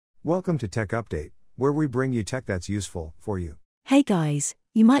Welcome to Tech Update, where we bring you tech that's useful for you. Hey guys,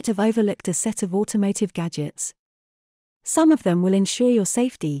 you might have overlooked a set of automotive gadgets. Some of them will ensure your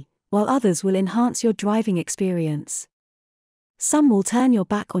safety, while others will enhance your driving experience. Some will turn your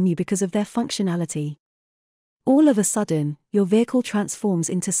back on you because of their functionality. All of a sudden, your vehicle transforms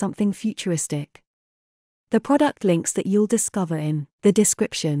into something futuristic. The product links that you'll discover in the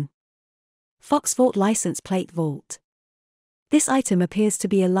description. Fox Vault License Plate Vault. This item appears to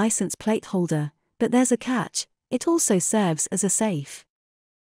be a license plate holder, but there's a catch: it also serves as a safe.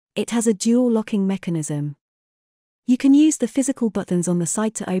 It has a dual locking mechanism. You can use the physical buttons on the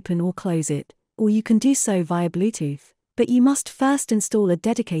side to open or close it, or you can do so via Bluetooth, but you must first install a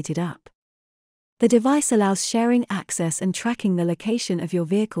dedicated app. The device allows sharing access and tracking the location of your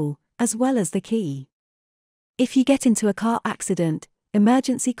vehicle, as well as the key. If you get into a car accident,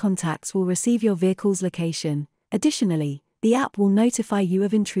 emergency contacts will receive your vehicle's location. Additionally, the app will notify you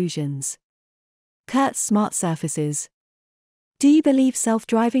of intrusions. Kurt's Smart Surfaces. Do you believe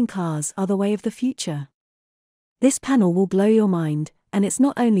self-driving cars are the way of the future? This panel will blow your mind, and it's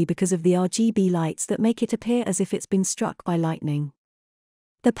not only because of the RGB lights that make it appear as if it's been struck by lightning.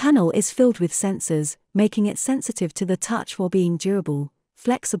 The panel is filled with sensors, making it sensitive to the touch while being durable,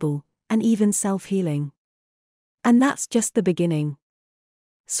 flexible, and even self-healing. And that's just the beginning.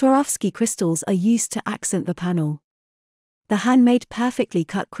 Swarovski crystals are used to accent the panel. The handmade perfectly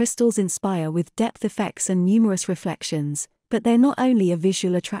cut crystals inspire with depth effects and numerous reflections, but they're not only a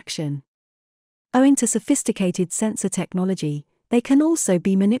visual attraction. Owing to sophisticated sensor technology, they can also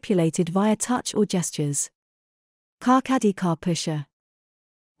be manipulated via touch or gestures. Car Caddy Car Pusher.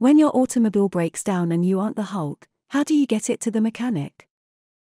 When your automobile breaks down and you aren't the Hulk, how do you get it to the mechanic?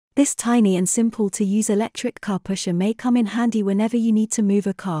 This tiny and simple-to-use electric car pusher may come in handy whenever you need to move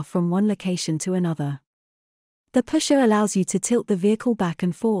a car from one location to another. The pusher allows you to tilt the vehicle back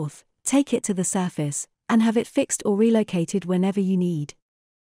and forth, take it to the surface, and have it fixed or relocated whenever you need.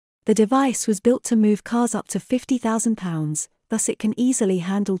 The device was built to move cars up to 50,000 pounds, thus it can easily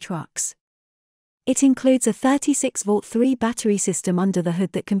handle trucks. It includes a 36-volt 3 battery system under the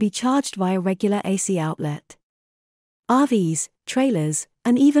hood that can be charged via regular AC outlet. RVs, trailers,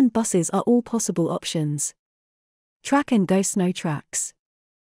 and even buses are all possible options. Track and Go Snow Tracks.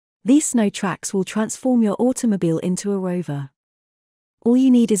 These snow tracks will transform your automobile into a rover. All you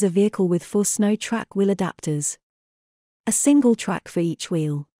need is a vehicle with 4 snow track wheel adapters. A single track for each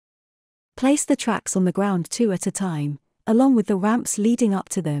wheel. Place the tracks on the ground 2 at a time, along with the ramps leading up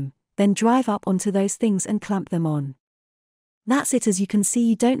to them, then drive up onto those things and clamp them on. That's it. As you can see,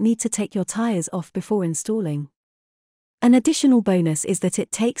 you don't need to take your tires off before installing. An additional bonus is that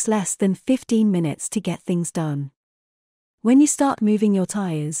it takes less than 15 minutes to get things done. When you start moving your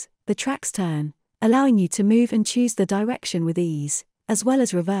tires, the tracks turn, allowing you to move and choose the direction with ease, as well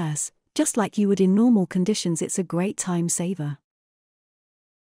as reverse, just like you would in normal conditions. It's a great time saver.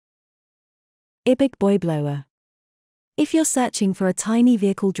 Big Boy Blower. If you're searching for a tiny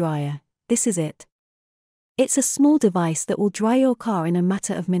vehicle dryer, this is it. It's a small device that will dry your car in a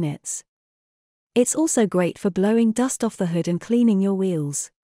matter of minutes. It's also great for blowing dust off the hood and cleaning your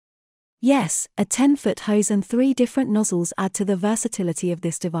wheels. Yes, a 10-foot hose and 3 different nozzles add to the versatility of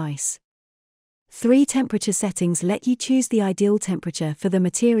this device. 3 temperature settings let you choose the ideal temperature for the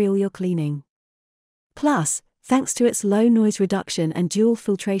material you're cleaning. Plus, thanks to its low noise reduction and dual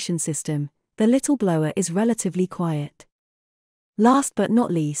filtration system, the little blower is relatively quiet. Last but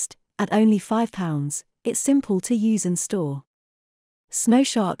not least, at only £5, it's simple to use and store. Snow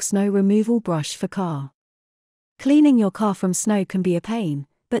Shark Snow Removal Brush for Car. Cleaning your car from snow can be a pain,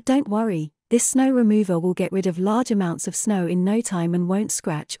 but don't worry, this snow remover will get rid of large amounts of snow in no time and won't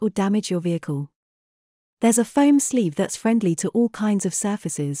scratch or damage your vehicle. There's a foam sleeve that's friendly to all kinds of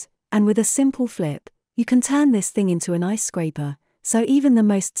surfaces, and with a simple flip, you can turn this thing into an ice scraper, so even the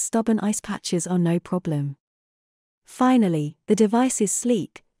most stubborn ice patches are no problem. Finally, the device is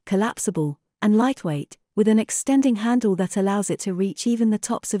sleek, collapsible, and lightweight, with an extending handle that allows it to reach even the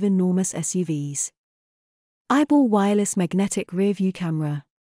tops of enormous SUVs. Eyeball Wireless Magnetic Rear View Camera.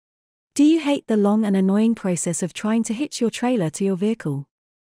 Do you hate the long and annoying process of trying to hitch your trailer to your vehicle?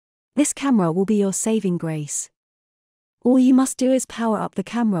 This camera will be your saving grace. All you must do is power up the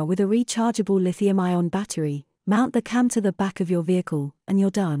camera with a rechargeable lithium-ion battery, mount the cam to the back of your vehicle, and you're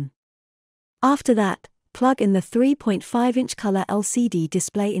done. After that, plug in the 3.5-inch color LCD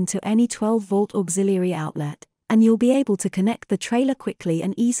display into any 12-volt auxiliary outlet, and you'll be able to connect the trailer quickly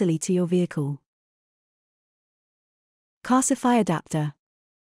and easily to your vehicle. Carsify Adapter.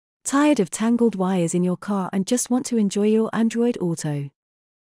 Tired of tangled wires in your car and just want to enjoy your Android Auto?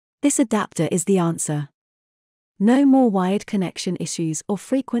 This adapter is the answer. No more wired connection issues or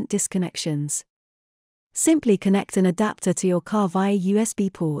frequent disconnections. Simply connect an adapter to your car via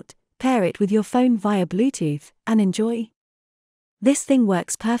USB port, pair it with your phone via Bluetooth, and enjoy. This thing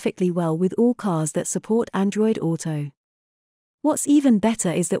works perfectly well with all cars that support Android Auto. What's even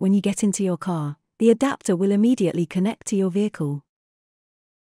better is that when you get into your car, the adapter will immediately connect to your vehicle.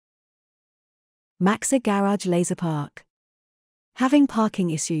 Maxa Garage Laser Park. Having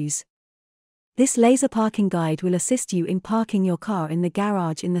parking issues? This laser parking guide will assist you in parking your car in the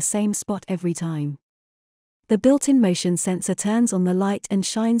garage in the same spot every time. The built-in motion sensor turns on the light and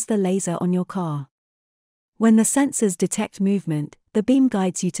shines the laser on your car. When the sensors detect movement, the beam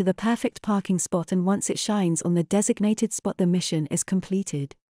guides you to the perfect parking spot, and once it shines on the designated spot, the mission is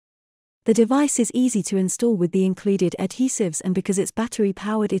completed. The device is easy to install with the included adhesives, and because it's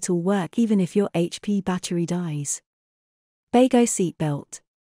battery-powered, it'll work even if your HP battery dies. Bago seatbelt.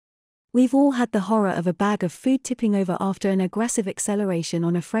 We've all had the horror of a bag of food tipping over after an aggressive acceleration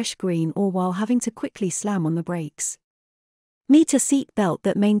on a fresh green or while having to quickly slam on the brakes. Meet a seat belt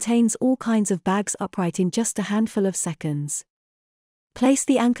that maintains all kinds of bags upright in just a handful of seconds. Place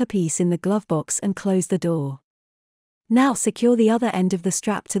the anchor piece in the glove box and close the door. Now secure the other end of the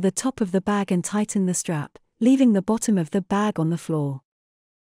strap to the top of the bag and tighten the strap, leaving the bottom of the bag on the floor.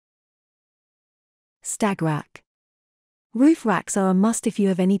 Stag rack. Roof racks are a must if you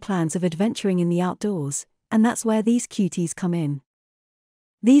have any plans of adventuring in the outdoors, and that's where these cuties come in.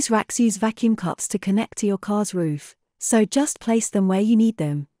 These racks use vacuum cups to connect to your car's roof, so just place them where you need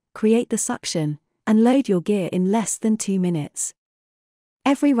them, create the suction, and load your gear in less than 2 minutes.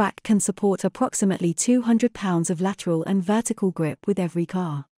 Every rack can support approximately 200 pounds of lateral and vertical grip with every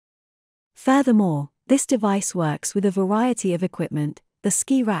car. Furthermore, this device works with a variety of equipment. The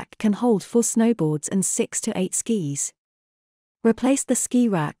ski rack can hold 4 snowboards and 6 to 8 skis. Replace the ski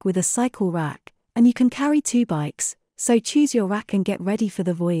rack with a cycle rack, and you can carry 2 bikes, so choose your rack and get ready for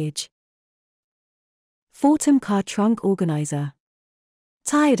the voyage. Fortum Car Trunk Organizer.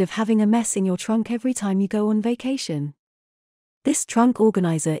 Tired of having a mess in your trunk every time you go on vacation? This trunk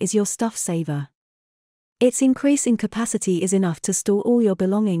organizer is your stuff saver. Its increasing capacity is enough to store all your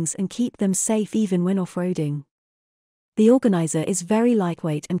belongings and keep them safe even when off-roading. The organizer is very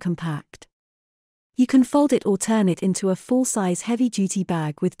lightweight and compact. You can fold it or turn it into a full-size heavy-duty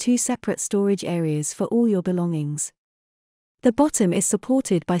bag with 2 separate storage areas for all your belongings. The bottom is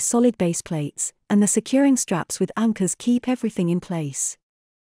supported by solid base plates, and the securing straps with anchors keep everything in place.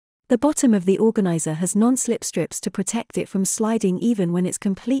 The bottom of the organizer has non-slip strips to protect it from sliding even when it's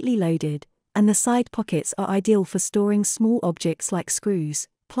completely loaded, and the side pockets are ideal for storing small objects like screws,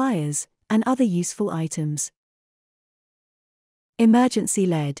 pliers, and other useful items. Emergency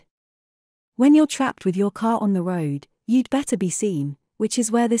LED. When you're trapped with your car on the road, you'd better be seen, which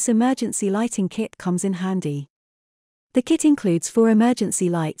is where this emergency lighting kit comes in handy. The kit includes 4 emergency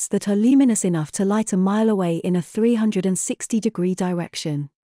lights that are luminous enough to light a mile away in a 360-degree direction.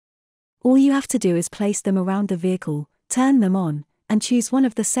 All you have to do is place them around the vehicle, turn them on, and choose one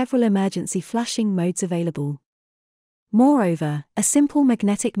of the several emergency flashing modes available. Moreover, a simple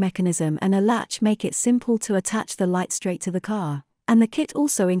magnetic mechanism and a latch make it simple to attach the light straight to the car, and the kit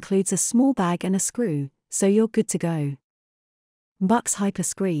also includes a small bag and a screw, so you're good to go. Bucks Hyper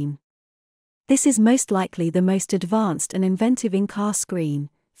Screen. This is most likely the most advanced and inventive in-car screen,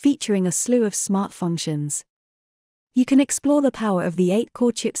 featuring a slew of smart functions. You can explore the power of the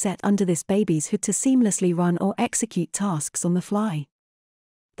 8-core chipset under this baby's hood to seamlessly run or execute tasks on the fly.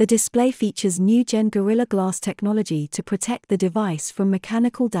 The display features new-gen Gorilla Glass technology to protect the device from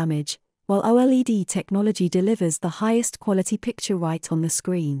mechanical damage, while OLED technology delivers the highest quality picture right on the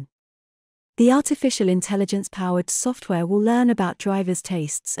screen. The artificial intelligence-powered software will learn about drivers'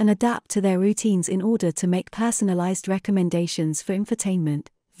 tastes and adapt to their routines in order to make personalized recommendations for infotainment,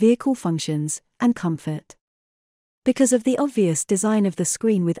 vehicle functions, and comfort. Because of the obvious design of the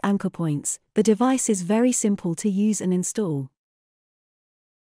screen with anchor points, the device is very simple to use and install.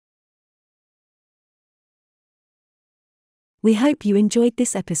 We hope you enjoyed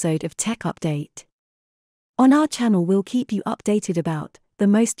this episode of Tech Update. On our channel we'll keep you updated about the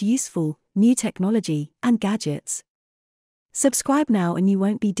most useful, new technology, and gadgets. Subscribe now and you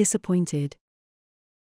won't be disappointed.